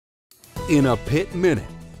In a PITT Minute,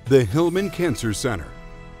 the Hillman Cancer Center.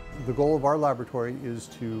 The goal of our laboratory is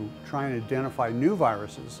to try and identify new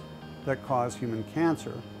viruses that cause human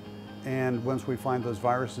cancer. And once we find those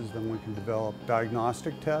viruses, then we can develop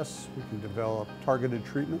diagnostic tests, we can develop targeted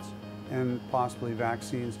treatments, and possibly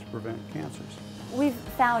vaccines to prevent cancers. We've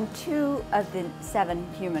found 2 of the 7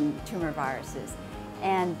 human tumor viruses,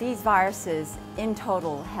 and these viruses in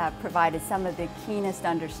total have provided some of the keenest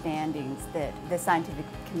understandings that the scientific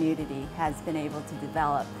community has been able to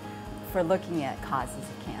develop for looking at causes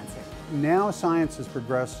of cancer. Now science has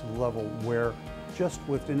progressed to the level where just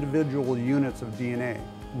with individual units of DNA,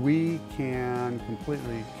 we can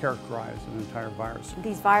completely characterize an entire virus.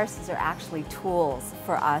 These viruses are actually tools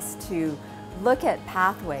for us to look at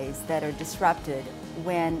pathways that are disrupted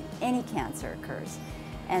when any cancer occurs.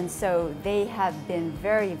 And so they have been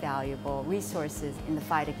very valuable resources in the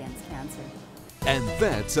fight against cancer. And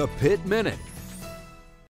that's a PITT Minute.